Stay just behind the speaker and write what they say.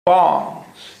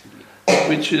bonds,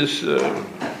 which is a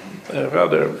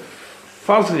rather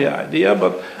fuzzy idea,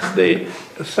 but they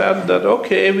said that,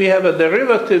 okay, we have a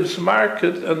derivatives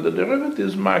market, and the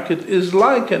derivatives market is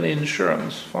like an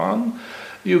insurance fund.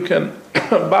 You can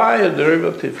buy a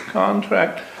derivative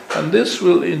contract, and this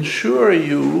will insure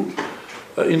you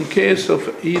in case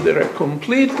of either a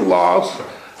complete loss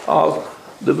of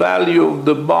the value of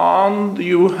the bond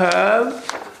you have,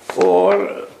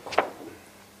 or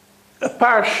a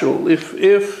partial, if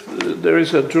there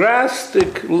is a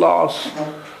drastic loss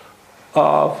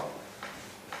of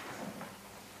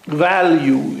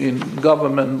value in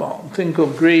government bond. Think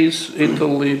of Greece,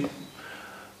 Italy,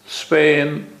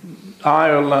 Spain,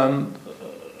 Ireland,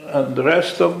 and the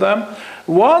rest of them.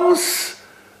 Once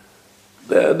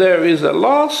there is a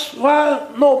loss, well,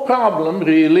 no problem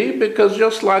really, because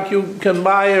just like you can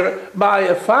buy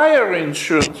a fire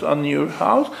insurance on your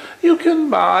house, you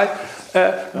can buy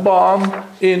a bond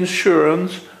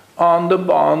insurance on the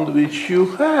bond which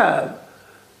you have,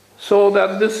 so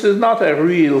that this is not a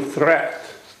real threat.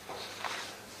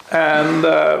 And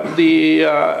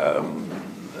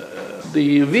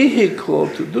the vehicle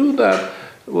to do that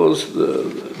was the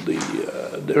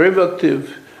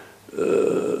derivatives,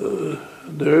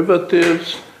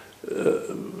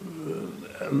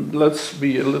 and let's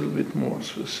be a little bit more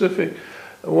specific.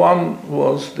 One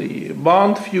was the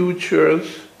bond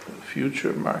futures,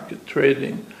 future market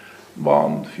trading,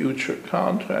 bond future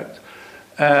contracts,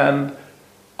 and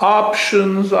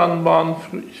options on bond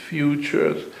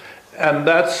futures, and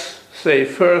that's, say,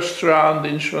 first round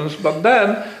insurance, but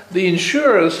then the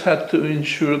insurers had to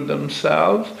insure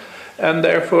themselves, and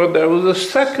therefore there was a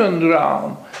second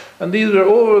round. And these were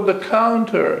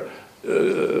over-the-counter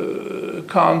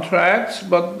contracts,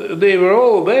 but they were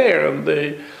all there, and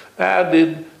they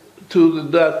added to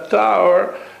that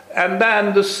tower. And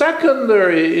then the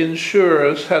secondary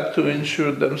insurers had to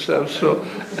insure themselves. So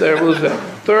there was a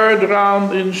third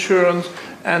round insurance,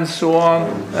 and so on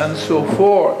and so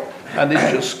forth. And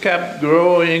it just kept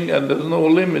growing, and there's no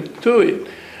limit to it.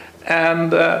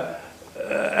 And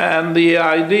the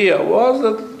idea was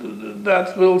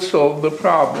that will solve the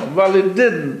problem. Well, it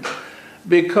didn't,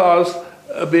 because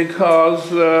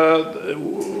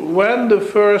when the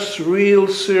first real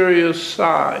serious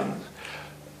signs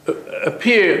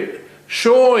appeared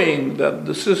showing that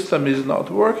the system is not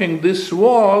working, this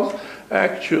was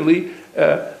actually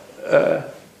a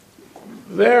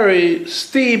very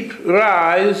steep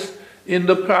rise in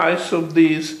the price of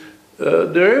these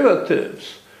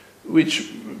derivatives,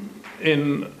 which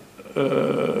in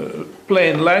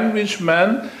plain language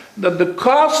meant that the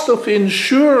cost of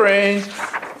insuring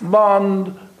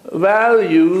bond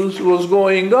values was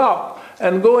going up,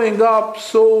 and going up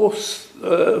so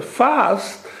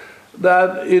fast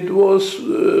that it was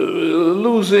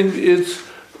losing its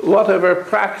whatever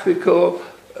practical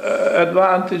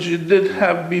advantage it did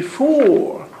have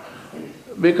before.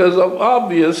 Because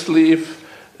obviously, if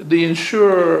the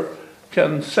insurer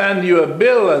can send you a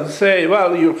bill and say,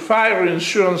 well, your fire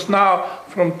insurance now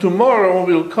from tomorrow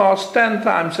will cost 10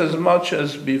 times as much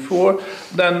as before,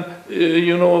 then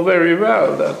you know very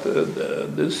well that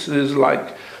this is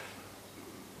like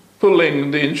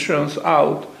pulling the insurance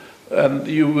out, and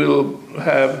you will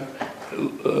have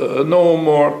no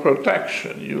more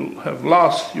protection. You'll have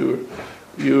lost your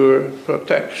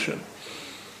protection.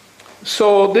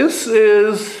 So this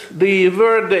is the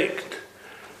verdict.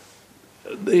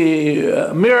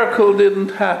 The miracle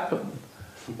didn't happen.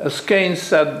 As Keynes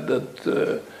said that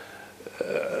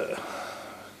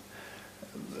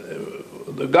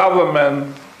the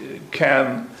government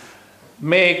can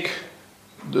make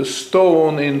the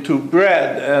stone into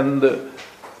bread and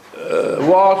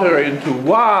water into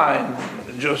wine,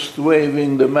 just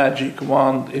waving the magic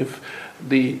wand. If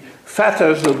the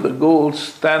fetters of the gold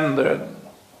standard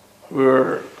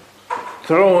were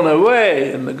thrown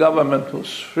away and the government was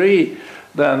free,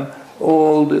 then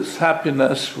all this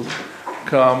happiness would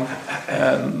come,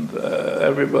 and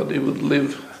everybody would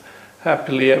live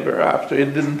happily ever after.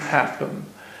 It didn't happen.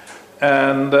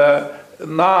 And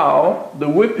now the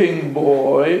whipping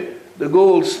boy, the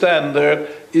gold standard,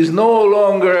 is no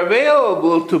longer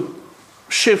available to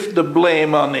shift the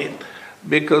blame on it,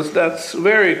 because that's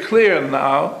very clear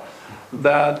now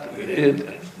that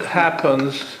it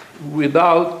happens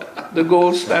without the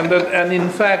gold standard, and in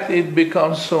fact it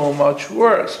becomes so much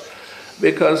worse,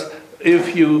 because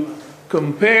if you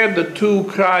compare the two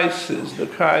crises, the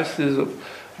crisis of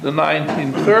the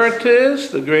 1930s,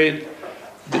 the Great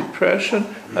Depression,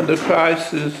 and the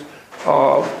crisis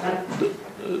of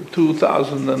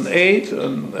 2008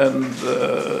 and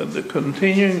the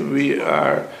continuing, we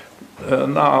are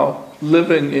now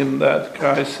living in that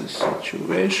crisis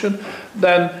situation,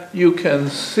 then you can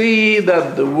see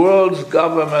that the world's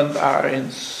governments are in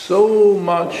so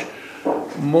much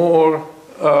more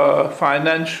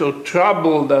financial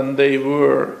trouble than they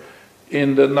were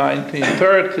in the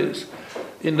 1930s.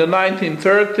 In the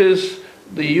 1930s,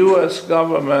 the US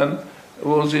government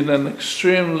was in an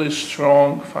extremely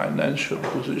strong financial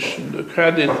position. The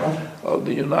credit of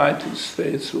the United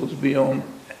States was beyond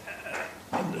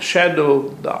the shadow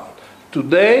of doubt.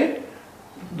 Today,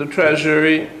 the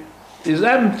Treasury is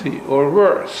empty or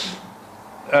worse,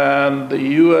 and the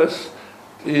US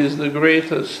is the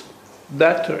greatest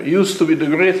debtor. Used to be the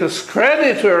greatest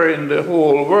creditor in the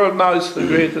whole world, now it's the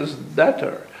greatest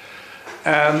debtor.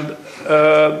 And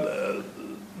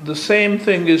the same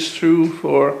thing is true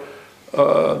for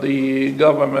the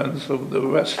governments of the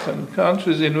Western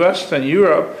countries. In Western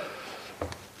Europe,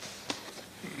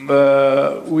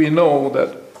 we know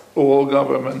that all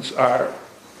governments are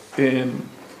in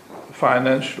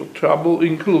financial trouble,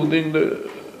 including the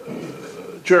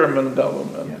German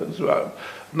government as well.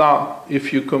 Now,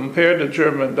 if you compare, the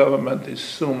German government is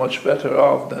so much better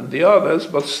off than the others,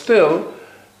 but still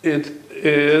it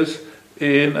is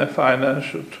in a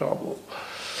financial trouble.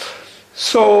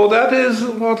 So that is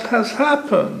what has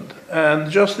happened, and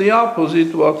just the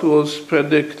opposite what was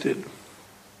predicted.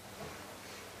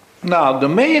 Now, the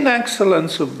main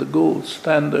excellence of the gold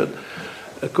standard,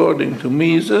 according to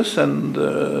Mises, and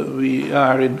we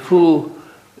are in full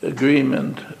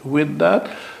agreement with that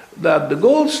the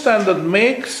gold standard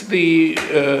makes the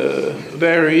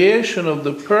variation of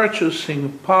the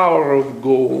purchasing power of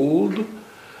gold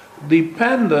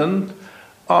dependent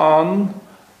on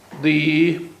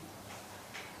the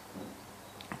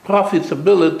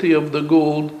profitability of the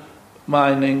gold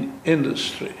mining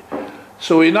industry.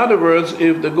 So in other words,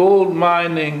 if the gold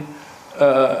mining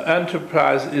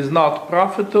enterprise is not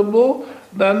profitable,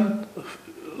 then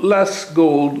less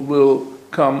gold will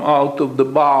come out of the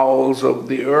bowels of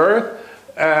the earth,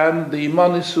 and the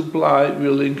money supply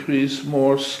will increase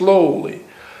more slowly.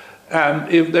 And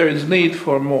if there is need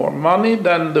for more money,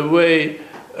 then the way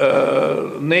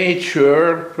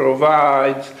nature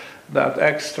provides that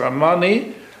extra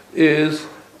money is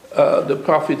the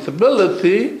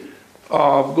profitability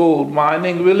of gold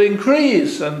mining will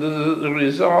increase, and as a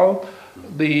result,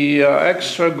 the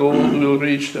extra gold will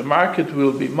reach the market,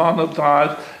 will be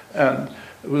monetized, and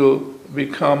will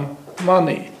become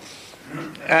money.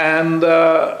 And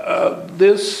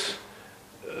this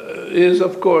is,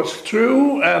 of course,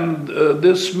 true, and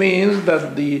this means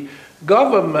that the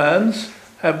governments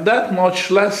have that much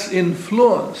less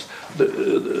influence.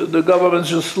 The governments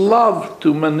just love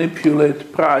to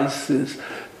manipulate prices,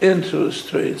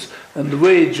 interest rates, and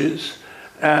wages,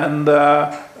 and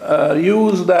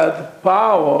use that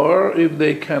power, if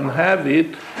they can have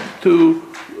it, to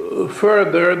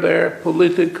further their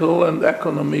political and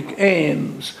economic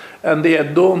aims. And they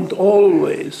don't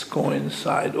always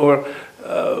coincide, or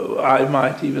I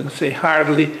might even say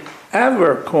hardly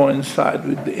ever coincide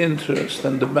with the interest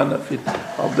and the benefit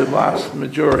of the vast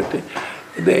majority.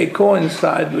 They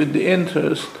coincide with the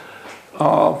interest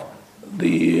of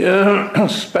the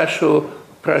special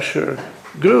pressure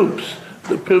groups,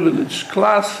 the privileged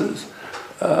classes,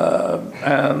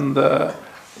 and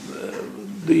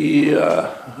the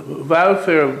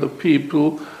welfare of the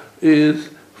people is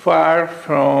far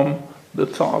from the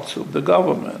thoughts of the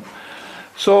government.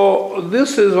 So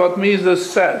this is what Mises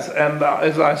says, and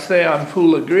as I say, I'm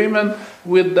full agreement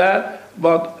with that.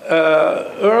 But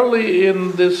early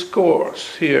in this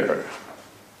course here,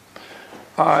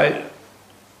 I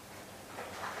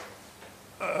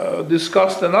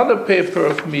discussed another paper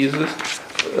of Mises,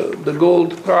 The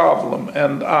Gold Problem,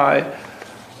 and I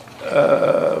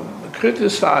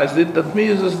criticized it that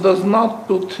Mises does not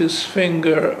put his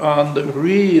finger on the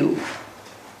real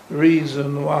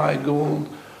reason why gold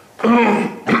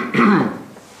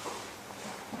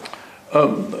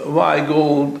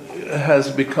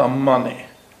has become money,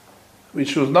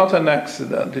 which was not an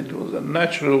accident, it was a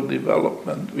natural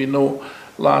development we know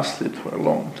lasted for a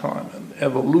long time, an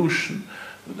evolution,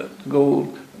 that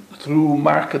gold, through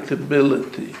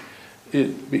marketability,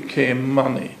 it became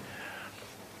money.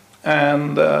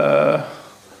 And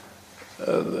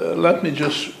let me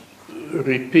just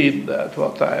repeat that,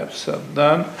 what I have said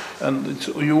then, and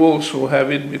you also have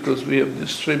it because we have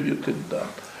distributed that.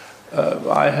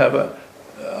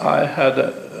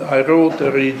 I wrote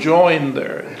a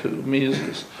rejoinder to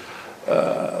Mises'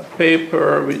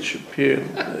 paper, which appeared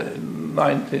in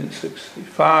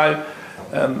 1965,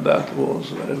 and that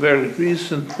was a very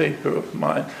recent paper of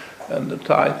mine, and the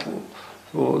title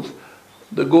was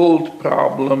the gold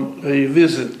problem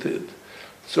revisited.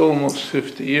 It's almost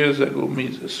 50 years ago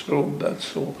Mises wrote that,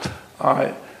 so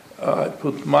I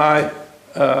put my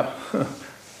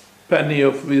penny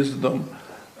of wisdom,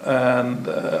 and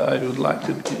I would like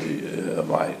to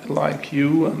like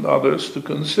you and others to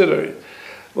consider it.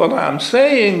 What I'm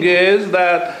saying is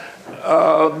that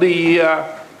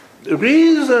the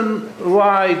reason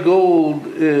why gold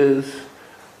is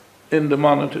in the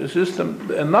monetary system,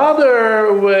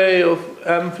 another way of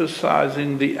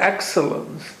emphasizing the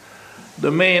excellence,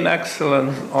 the main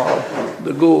excellence of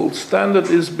the gold standard,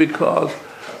 is because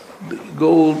the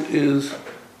gold is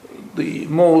the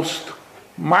most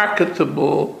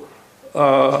marketable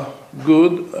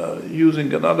good,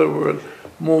 using another word,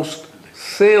 most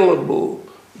saleable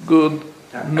good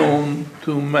known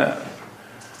to man.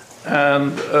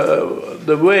 And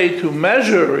the way to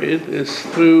measure it is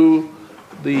through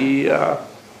the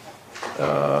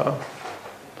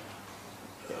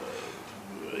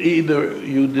either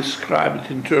you describe it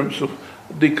in terms of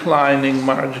declining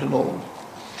marginal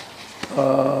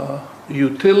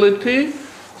utility,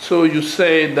 so you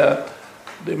say that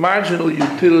the marginal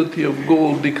utility of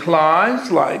gold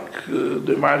declines like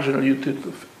the marginal utility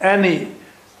of any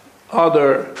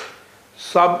other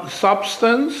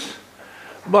substance,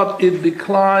 but it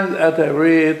declines at a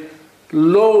rate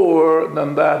lower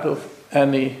than that of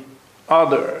any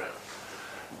other.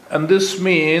 And this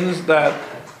means that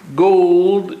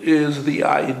gold is the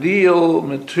ideal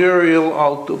material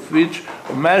out of which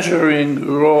a measuring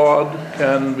rod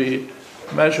can be,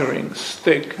 measuring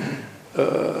stick,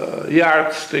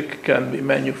 yardstick can be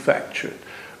manufactured,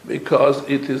 because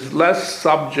it is less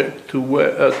subject to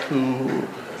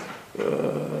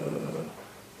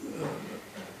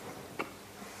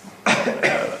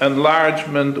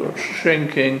enlargement or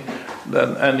shrinking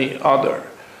than any other.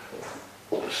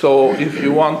 So if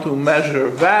you want to measure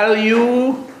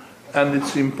value, and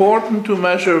it's important to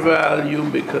measure value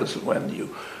because when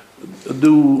you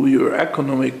do your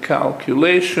economic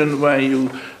calculation, when you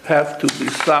have to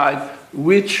decide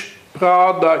which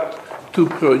product to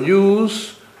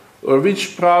produce or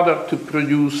which product to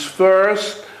produce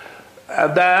first,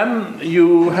 then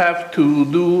you have to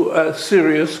do a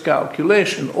serious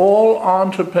calculation. All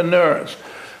entrepreneurs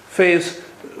face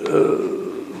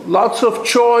lots of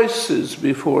choices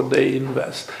before they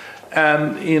invest.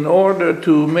 And in order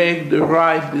to make the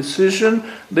right decision,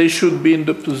 they should be in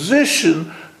the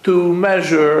position to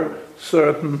measure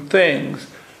certain things,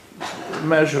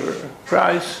 measure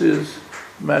prices,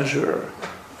 measure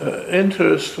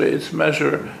interest rates,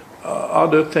 measure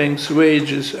other things,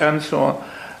 wages, and so on.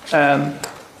 And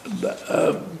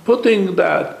putting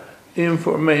that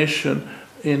information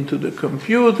into the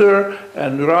computer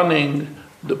and running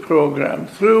the program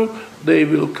through, they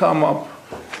will come up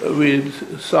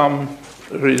with some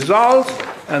results,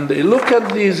 and they look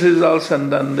at these results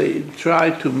and then they try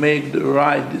to make the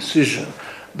right decision.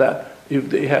 That if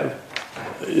they have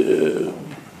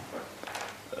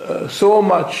so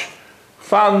much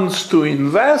funds to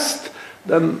invest,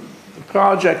 then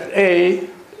project A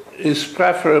is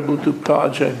preferable to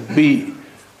project B,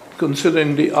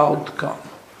 considering the outcome.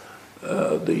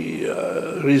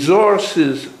 The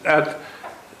resources at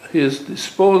his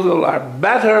disposal are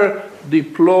better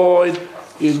deployed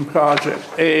in project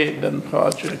A than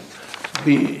project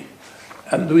B.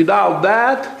 And without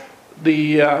that,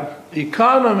 the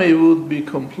economy would be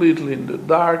completely in the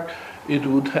dark. It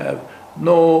would have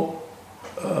no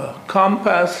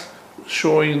compass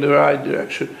showing the right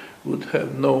direction, would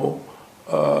have no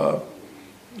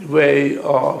way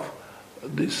of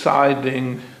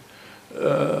deciding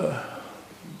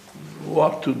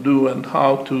what to do and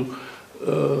how to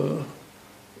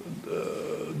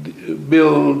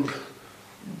build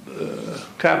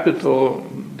capital,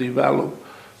 develop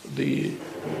the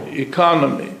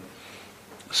economy.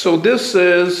 So this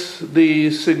is the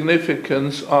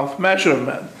significance of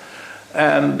measurement.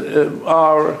 And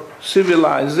our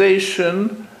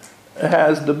civilization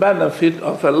has the benefit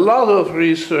of a lot of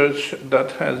research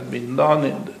that has been done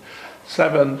in the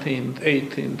 17th,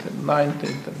 18th, and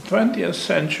 19th, and 20th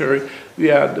century. We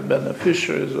are the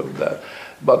beneficiaries of that.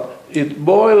 But it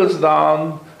boils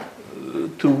down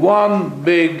to one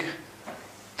big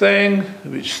thing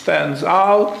which stands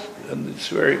out, and it's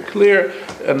very clear.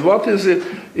 And what is it?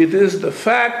 It is the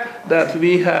fact that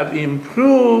we have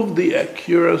improved the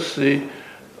accuracy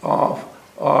of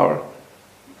our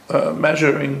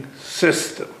measuring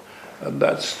system. And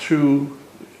that's true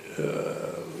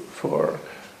for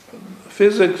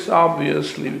physics.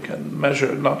 Obviously, we can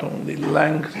measure not only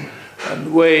length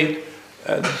and weight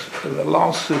and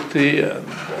velocity and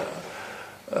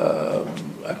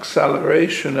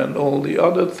acceleration and all the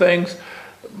other things,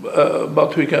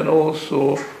 but we can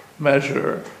also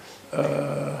measure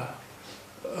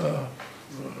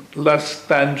less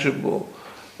tangible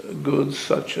goods,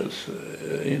 such as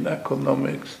in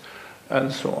economics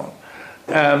and so on.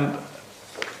 And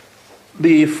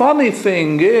the funny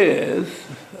thing is,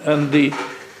 and the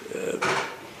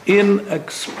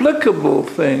inexplicable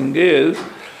thing is,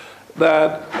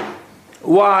 that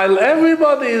while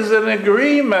everybody is in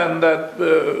agreement that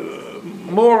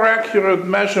more accurate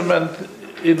measurement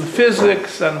in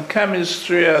physics and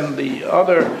chemistry and the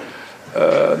other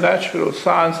natural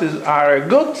sciences are a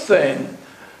good thing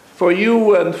for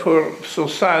you and for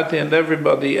society and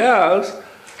everybody else,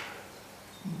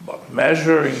 but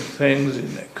measuring things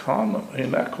in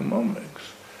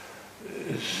economics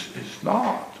is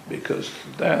not, because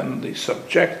then the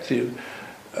subjective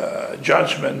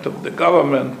judgment of the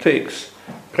government takes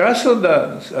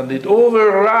precedence and it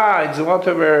overrides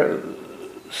whatever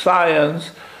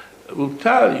science will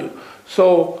tell you.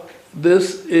 So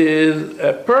this is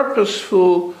a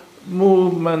purposeful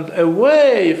movement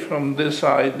away from this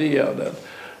idea that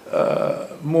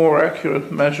more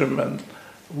accurate measurement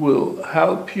will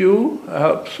help you,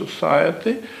 help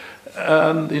society.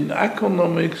 And in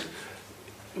economics,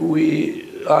 we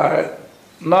are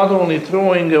not only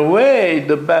throwing away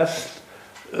the best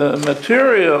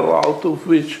material out of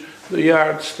which the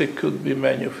yardstick could be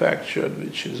manufactured,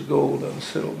 which is gold and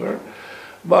silver,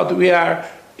 but we are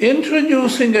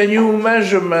introducing a new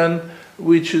measurement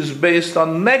which is based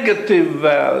on negative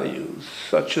values,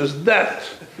 such as debt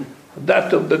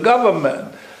of the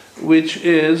government, which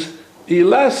is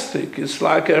elastic. It's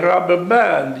like a rubber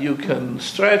band. You can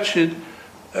stretch it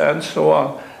and so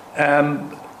on.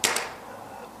 And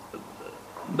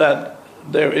that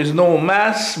there is no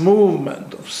mass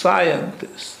movement of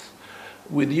scientists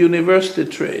with university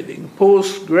trading,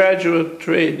 postgraduate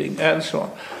trading, and so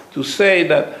on, to say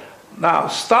that, now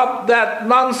stop that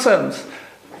nonsense.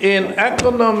 In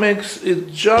economics,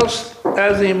 it's just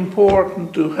as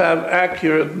important to have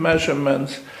accurate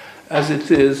measurements as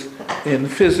it is in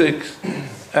physics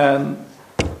and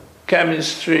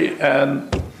chemistry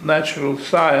and natural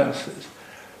sciences.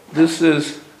 This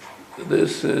is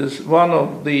one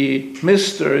of the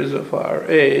mysteries of our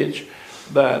age,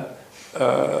 that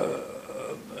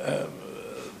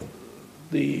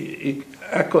the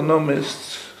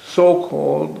economists,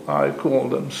 so-called, I call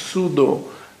them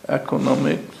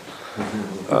pseudo-economics,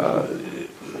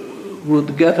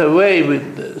 would get away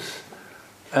with this.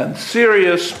 And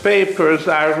serious papers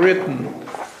are written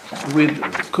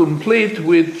complete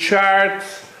with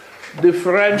charts,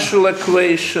 differential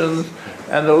equations,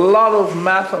 and a lot of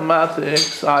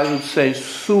mathematics, I would say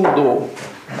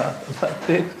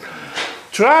pseudo-mathematics,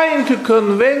 trying to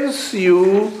convince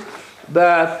you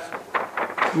that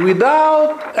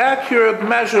without accurate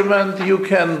measurement you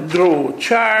can draw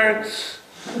charts,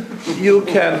 you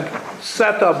can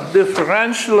set up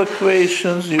differential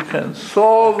equations, you can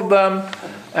solve them,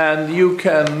 and you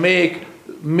can make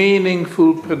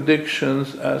meaningful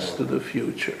predictions as to the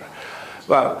future.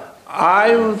 Well,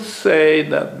 I would say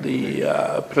that the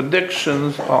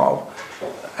predictions of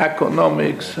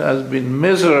economics has been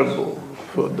miserable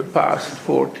for the past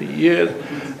 40 years.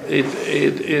 It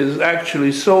is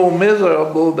actually so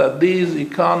miserable that these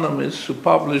economists who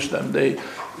publish them, they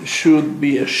should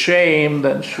be ashamed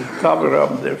and should cover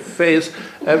up their face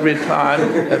every time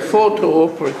a photo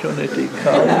opportunity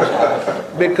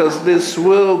comes, because this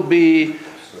will be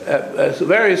a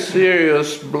very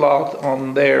serious blot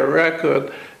on their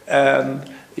record, and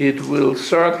it will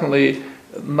certainly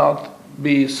not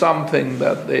be something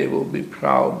that they will be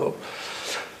proud of.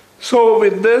 So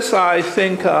with this, I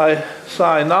think I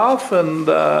sign off, and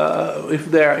if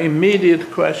there are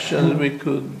immediate questions, we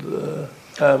could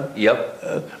have. Yep.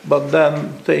 But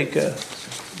then take a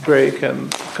break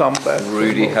and come back.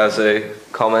 Rudy has a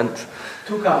comment.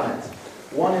 Two comments.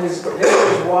 One is, this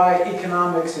is why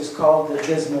economics is called the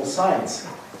dismal science,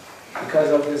 because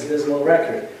of this dismal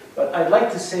record. But I'd like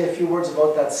to say a few words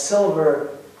about that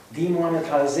silver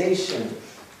demonetization.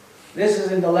 This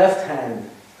is in the left hand.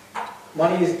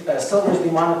 Money is, silver is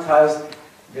demonetized.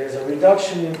 There's a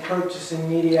reduction in purchasing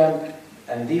medium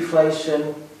and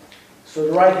deflation. So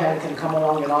the right hand can come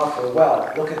along and offer, well,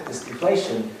 look at this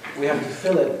deflation. We have to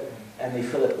fill it, and they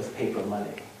fill it with paper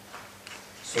money.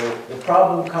 So the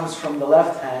problem comes from the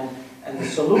left hand, and the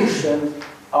solution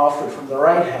offered from the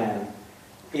right hand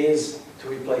is to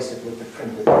replace it with the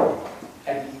printed money.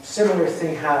 And similar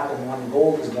thing happened when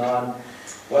gold is gone.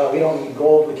 Well, we don't need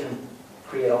gold, we can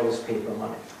create all this paper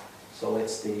money. So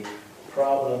it's the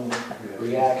problem,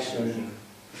 reaction,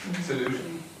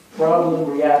 solution. Problem,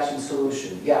 reaction,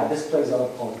 solution. Yeah, this plays out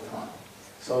all the time.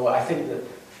 So I think that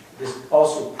this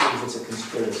also proves it's a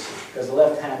conspiracy, because the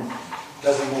left hand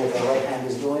doesn't know what the right hand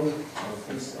is doing. I don't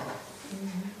think so.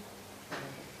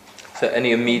 So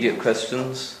any immediate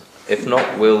questions? If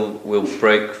not, we'll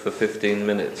break for 15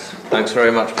 minutes. Thanks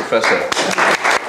very much, Professor.